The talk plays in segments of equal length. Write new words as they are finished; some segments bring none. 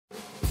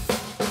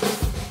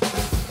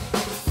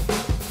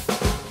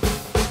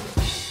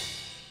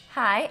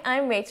Hi,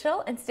 I'm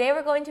Rachel, and today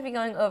we're going to be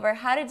going over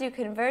how to do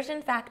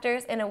conversion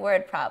factors in a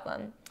word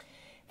problem.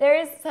 There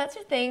is such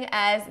a thing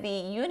as the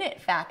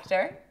unit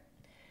factor,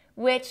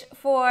 which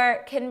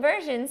for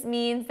conversions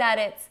means that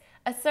it's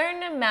a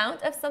certain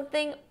amount of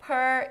something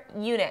per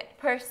unit,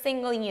 per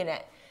single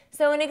unit.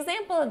 So an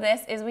example of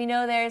this is we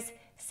know there's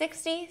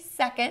 60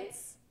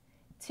 seconds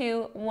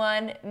to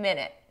 1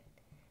 minute.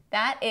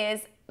 That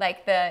is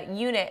like the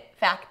unit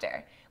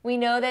factor. We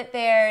know that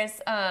there's,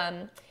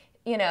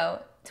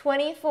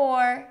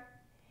 24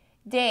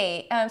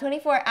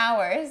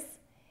 hours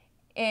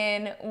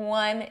in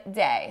 1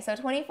 day. So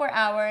 24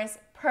 hours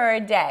per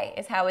day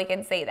is how we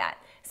can say that.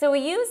 So we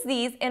use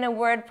these in a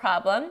word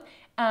problem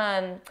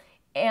to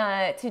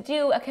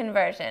do a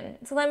conversion.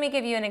 So let me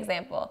give you an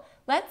example.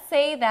 Let's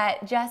say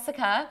that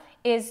Jessica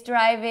is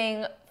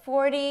driving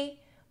 40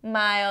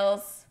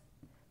 miles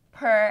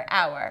per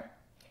hour.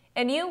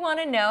 And you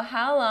want to know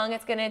how long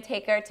it's going to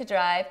take her to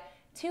drive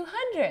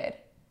 200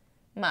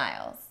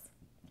 miles.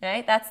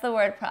 Right? That's the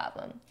word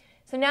problem.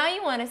 So now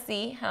you want to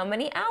see how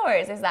many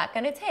hours is that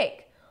going to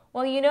take.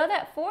 Well, you know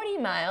that 40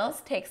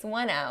 miles takes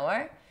 1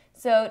 hour.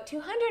 So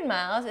 200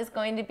 miles is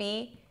going to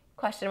be,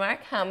 question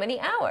mark, how many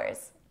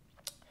hours?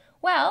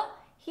 Well,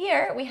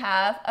 here we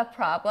have a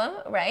problem,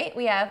 right?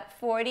 We have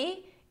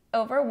 40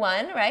 over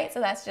 1, right?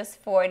 So that's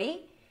just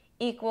 40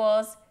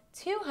 equals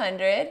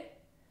 200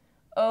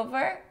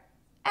 over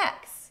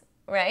x,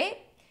 right?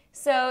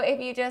 So if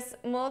you just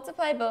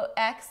multiply both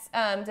x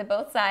to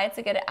both sides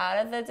to get it out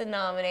of the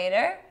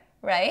denominator,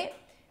 right?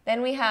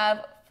 Then we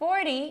have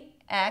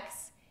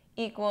 40x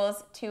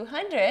equals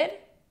 200.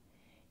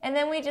 And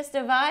then we just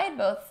divide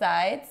both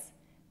sides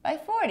by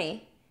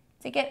 40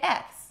 to get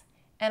x.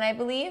 And I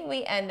believe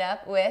we end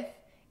up with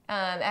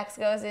x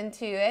goes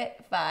into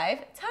it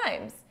 5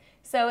 times.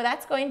 So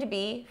that's going to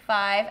be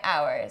 5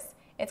 hours.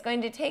 It's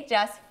going to take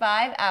Jess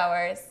 5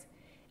 hours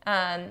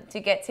to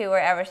get to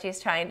wherever she's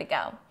trying to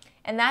go.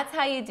 And that's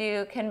how you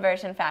do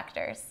conversion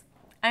factors.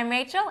 I'm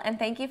Rachel, and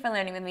thank you for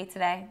learning with me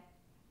today.